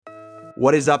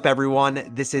What is up,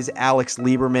 everyone? This is Alex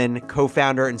Lieberman,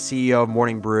 co-founder and CEO of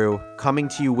Morning Brew, coming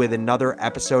to you with another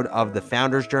episode of the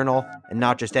Founders Journal, and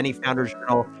not just any Founders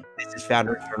Journal. This is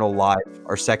Founders Journal Live,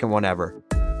 our second one ever.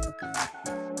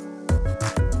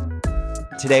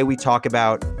 Today, we talk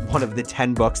about one of the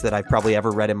 10 books that I've probably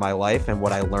ever read in my life and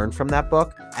what I learned from that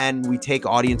book. And we take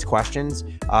audience questions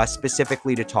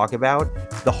specifically to talk about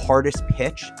the hardest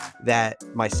pitch that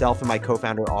myself and my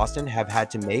co-founder, Austin, have had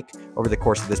to make over the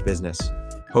course of this business.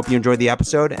 Hope you enjoyed the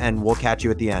episode, and we'll catch you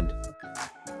at the end.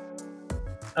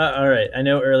 All right. I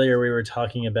know earlier we were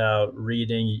talking about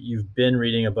reading. You've been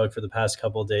reading a book for the past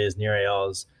couple of days, Nir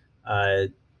Eyal's.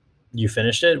 You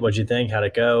finished it. What'd you think? How'd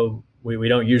it go? We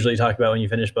don't usually talk about when you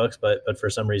finish books, but for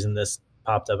some reason this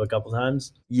popped up a couple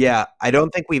times. Yeah, I don't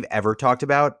think we've ever talked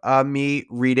about me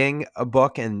reading a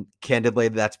book, and candidly,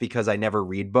 that's because I never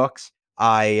read books.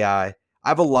 I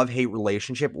have a love-hate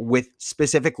relationship with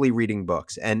specifically reading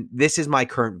books, and this is my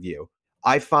current view.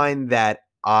 I find that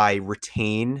I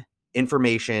retain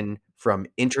information from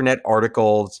internet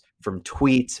articles, from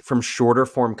tweets, from shorter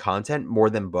form content more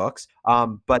than books.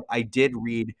 But I did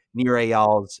read Nir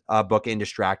Eyal's book,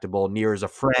 Indistractable. Nir is a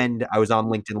friend. I was on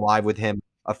LinkedIn Live with him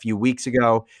a few weeks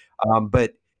ago.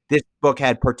 But this book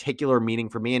had particular meaning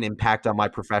for me and impact on my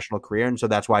professional career. And so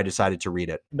that's why I decided to read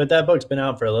it. But that book's been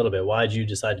out for a little bit. Why did you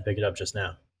decide to pick it up just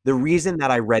now? The reason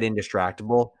that I read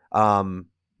Indistractable,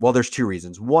 well, there's two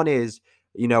reasons. One is,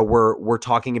 we're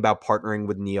talking about partnering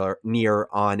with Nir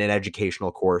on an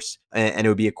educational course, and it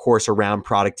would be a course around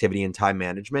productivity and time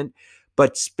management.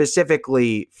 But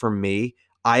specifically for me,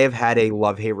 I have had a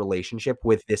love-hate relationship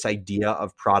with this idea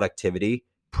of productivity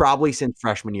probably since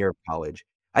freshman year of college.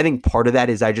 I think part of that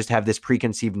is I just have this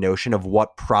preconceived notion of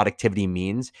what productivity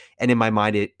means. And in my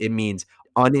mind, it means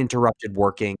uninterrupted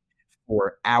working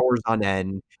for hours on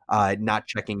end, not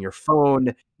checking your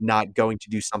phone, not going to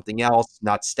do something else,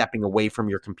 not stepping away from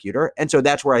your computer. And so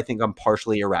that's where I think I'm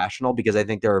partially irrational, because I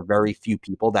think there are very few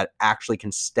people that actually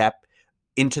can step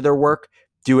into their work,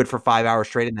 do it for 5 hours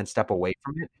straight, and then step away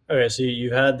from it. Okay, so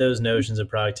you had those notions of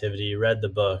productivity. You read the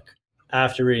book.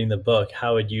 After reading the book,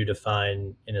 how would you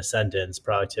define in a sentence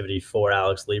productivity for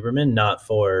Alex Lieberman, not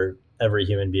for every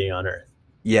human being on earth?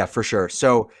 Yeah, for sure.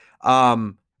 So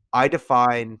I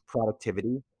define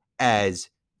productivity as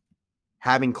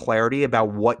having clarity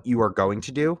about what you are going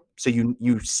to do. So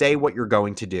you say what you're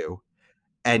going to do,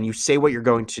 and you say what you're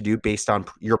going to do based on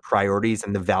your priorities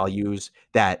and the values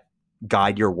that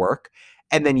guide your work.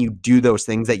 And then you do those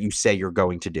things that you say you're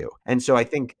going to do. And so I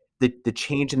think the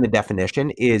change in the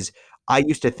definition is, I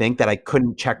used to think that I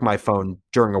couldn't check my phone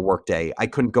during a workday. I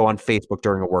couldn't go on Facebook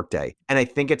during a workday. And I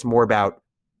think it's more about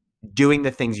doing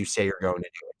the things you say you're going to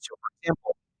do. So, for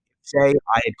example, say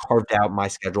I had carved out my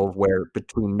schedule where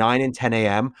between 9 and 10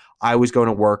 a.m., I was going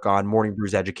to work on Morning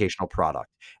Brew's educational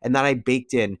product. And then I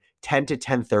baked in 10 to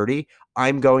 10:30,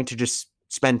 I'm going to just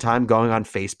spend time going on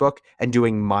Facebook and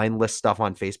doing mindless stuff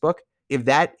on Facebook. If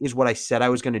that is what I said I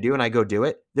was going to do and I go do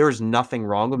it, there is nothing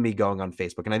wrong with me going on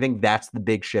Facebook. And I think that's the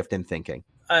big shift in thinking.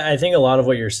 I think a lot of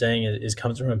what you're saying is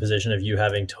comes from a position of you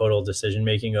having total decision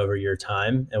making over your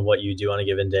time and what you do on a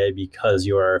given day, because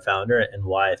you are a founder, and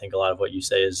why I think a lot of what you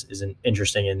say is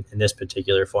interesting in this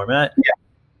particular format. Yeah.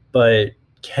 But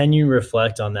can you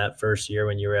reflect on that first year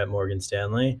when you were at Morgan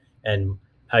Stanley and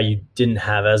how you didn't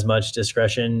have as much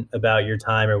discretion about your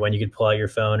time or when you could pull out your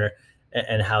phone,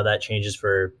 and how that changes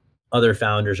for other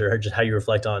founders, or just how you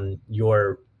reflect on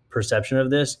your perception of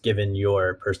this given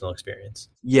your personal experience?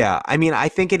 Yeah. I mean, I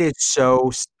think it is so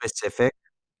specific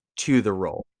to the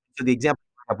role. So the example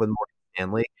I have with Morgan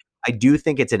Stanley, I do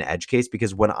think it's an edge case,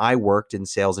 because when I worked in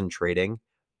sales and trading,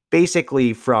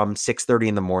 basically from 6:30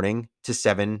 in the morning to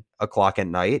 7 o'clock at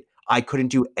night, I couldn't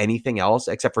do anything else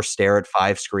except for stare at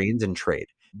 5 screens and trade.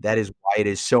 That is why it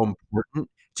is so important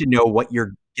to know what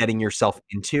you're getting yourself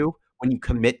into when you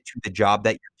commit to the job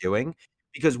that you're doing.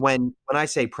 Because when I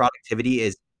say productivity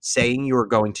is saying you are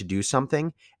going to do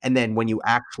something, and then when you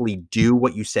actually do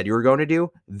what you said you were going to do,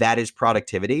 that is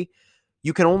productivity.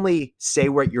 You can only say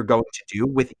what you're going to do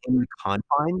within the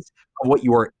confines of what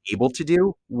you are able to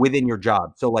do within your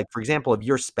job. So, like, for example, if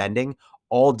you're spending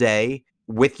all day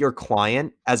with your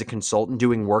client as a consultant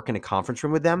doing work in a conference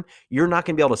room with them, you're not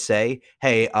going to be able to say,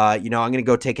 hey, I'm going to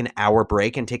go take an hour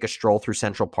break and take a stroll through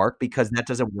Central Park, because that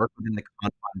doesn't work within the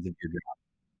confines of your job.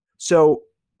 So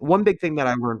one big thing that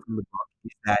I learned from the book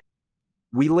is that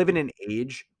we live in an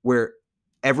age where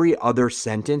every other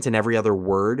sentence and every other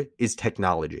word is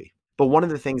technology. But one of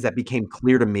the things that became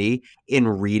clear to me in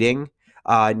reading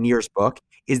Nir's book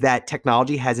is that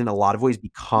technology has in a lot of ways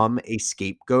become a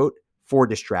scapegoat for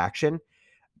distraction.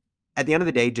 At the end of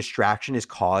the day, distraction is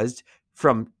caused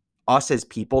from us as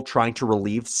people trying to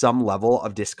relieve some level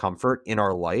of discomfort in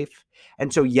our life.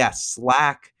 And so, yes,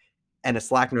 Slack and a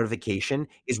Slack notification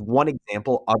is one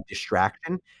example of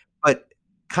distraction. But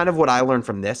kind of what I learned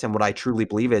from this and what I truly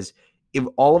believe is if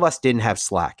all of us didn't have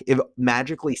Slack, if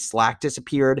magically Slack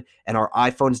disappeared and our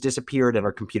iPhones disappeared and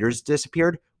our computers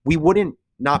disappeared, we wouldn't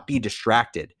not be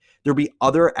distracted. There'd be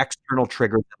other external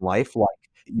triggers in life, like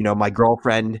my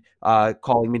girlfriend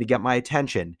calling me to get my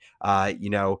attention,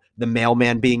 the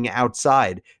mailman being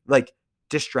outside. Like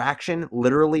distraction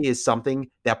literally is something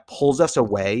that pulls us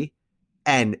away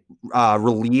and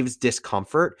relieves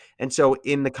discomfort. And so,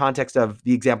 in the context of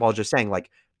the example I was just saying, like,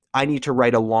 I need to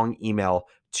write a long email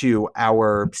to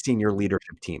our senior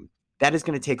leadership team. That is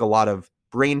going to take a lot of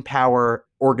brain power,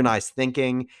 organized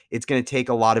thinking. It's going to take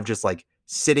a lot of just like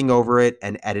sitting over it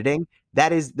and editing.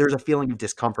 There's a feeling of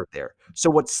discomfort there. So,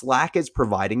 what Slack is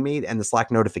providing me and the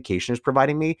Slack notification is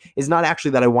providing me is not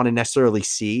actually that I want to necessarily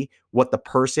see what the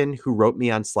person who wrote me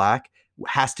on Slack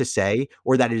has to say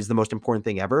or that it is the most important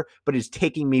thing ever, but it's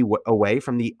taking me away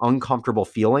from the uncomfortable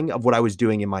feeling of what I was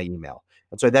doing in my email.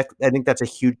 And so I think that's a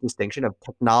huge distinction of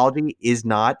technology is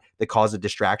not the cause of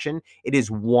distraction. It is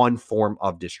one form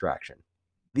of distraction.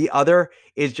 The other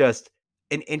is just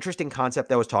an interesting concept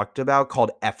that was talked about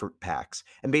called effort packs.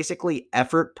 And basically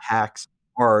effort packs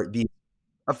are the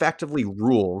effectively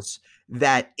rules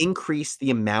that increase the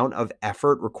amount of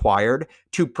effort required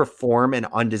to perform an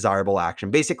undesirable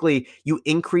action. Basically, you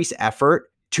increase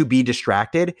effort to be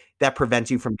distracted that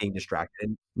prevents you from being distracted.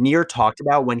 And Near talked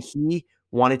about when he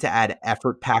wanted to add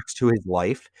effort packs to his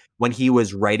life, when he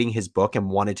was writing his book and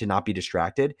wanted to not be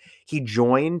distracted, he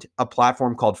joined a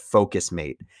platform called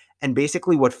FocusMate. And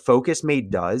basically, what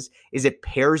FocusMate does is it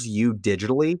pairs you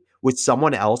digitally with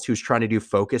someone else who's trying to do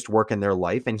focused work in their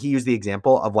life. And he used the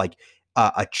example of like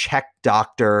a Czech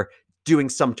doctor doing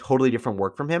some totally different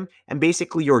work from him. And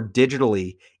basically, you're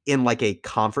digitally in like a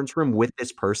conference room with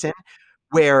this person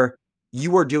where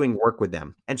you are doing work with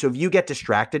them. And so if you get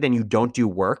distracted and you don't do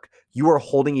work, you are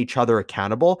holding each other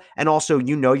accountable. And also,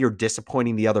 you're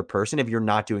disappointing the other person if you're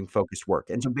not doing focused work.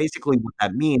 And so basically, what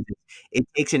that means is it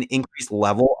takes an increased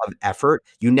level of effort.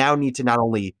 You now need to not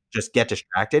only just get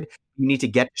distracted, you need to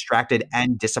get distracted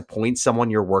and disappoint someone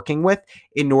you're working with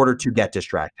in order to get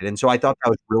distracted. And so I thought that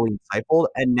was really insightful.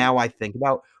 And now I think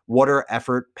about what are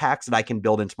effort packs that I can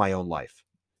build into my own life.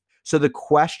 So the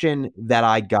question that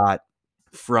I got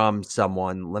from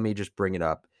someone, let me just bring it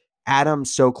up. Adam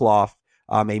Sokoloff,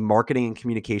 a marketing and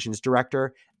communications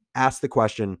director, asked the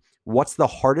question, what's the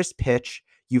hardest pitch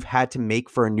you've had to make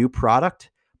for a new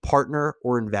product, partner,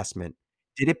 or investment?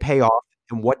 Did it pay off?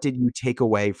 And what did you take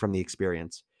away from the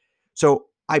experience? So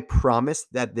I promise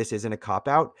that this isn't a cop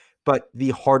out, but the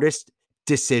hardest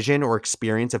decision or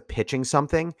experience of pitching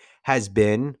something has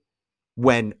been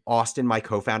when Austin, my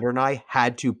co-founder, and I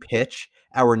had to pitch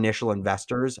our initial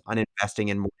investors on investing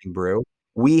in Morning Brew.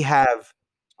 We have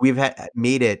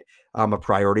made it a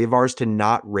priority of ours to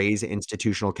not raise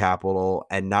institutional capital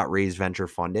and not raise venture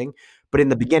funding. But in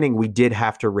the beginning, we did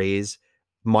have to raise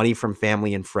money from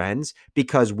family and friends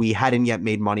because we hadn't yet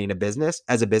made money in a business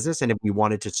as a business. And if we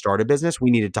wanted to start a business,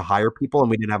 we needed to hire people and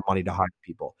we didn't have money to hire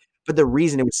people. But the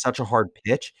reason it was such a hard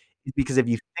pitch is because if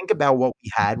you think about what we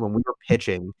had when we were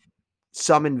pitching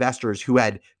some investors who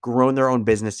had grown their own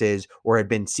businesses or had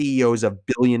been CEOs of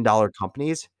billion-dollar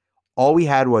companies, all we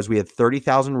had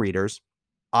 30,000 readers.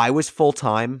 I was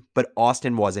full-time, but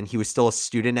Austin wasn't. He was still a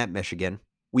student at Michigan.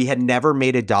 We had never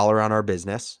made a dollar on our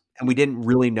business, and we didn't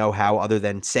really know how other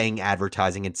than saying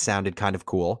advertising. It sounded kind of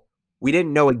cool. We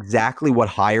didn't know exactly what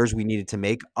hires we needed to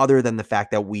make other than the fact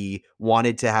that we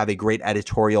wanted to have a great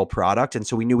editorial product. And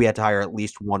so we knew we had to hire at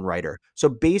least one writer. So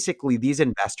basically, these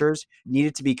investors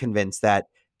needed to be convinced that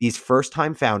these first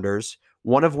time founders,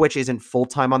 one of which isn't full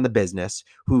time on the business,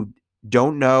 who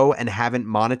don't know and haven't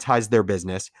monetized their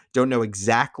business, don't know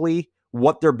exactly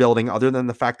what they're building other than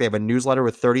the fact they have a newsletter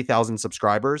with 30,000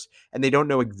 subscribers and they don't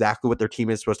know exactly what their team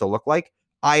is supposed to look like.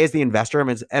 I, as the investor,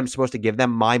 am supposed to give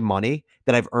them my money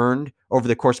that I've earned over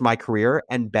the course of my career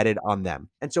and bet it on them.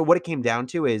 And so what it came down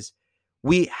to is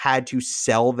we had to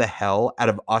sell the hell out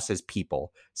of us as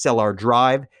people, sell our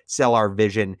drive, sell our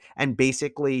vision. And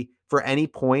basically, for any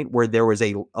point where there was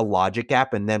a logic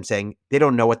gap and them saying they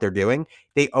don't know what they're doing,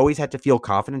 they always had to feel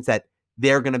confidence that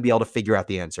they're going to be able to figure out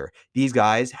the answer. These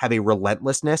guys have a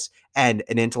relentlessness and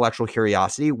an intellectual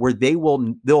curiosity where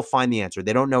they'll find the answer.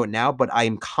 They don't know it now, but I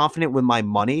am confident with my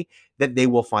money that they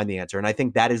will find the answer. And I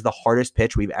think that is the hardest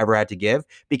pitch we've ever had to give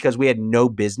because we had no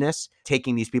business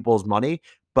taking these people's money.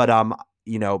 But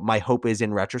my hope is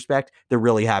in retrospect, they're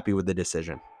really happy with the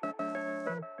decision.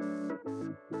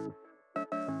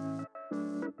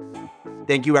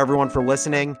 Thank you, everyone, for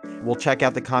listening. We'll check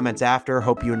out the comments after.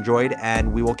 Hope you enjoyed,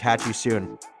 and we will catch you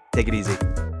soon. Take it easy.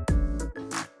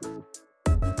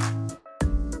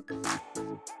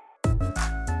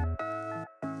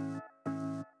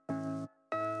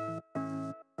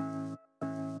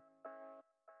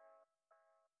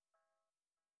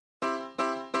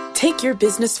 Take your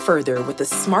business further with the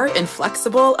smart and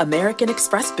flexible American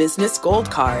Express Business Gold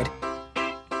Card.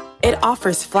 It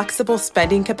offers flexible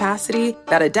spending capacity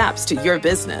that adapts to your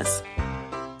business.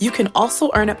 You can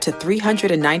also earn up to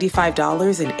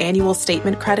 $395 in annual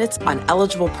statement credits on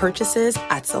eligible purchases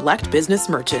at select business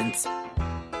merchants.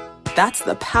 That's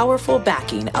the powerful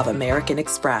backing of American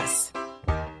Express.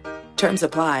 Terms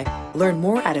apply. Learn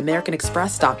more at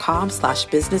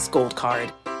americanexpress.com/business gold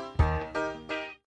card.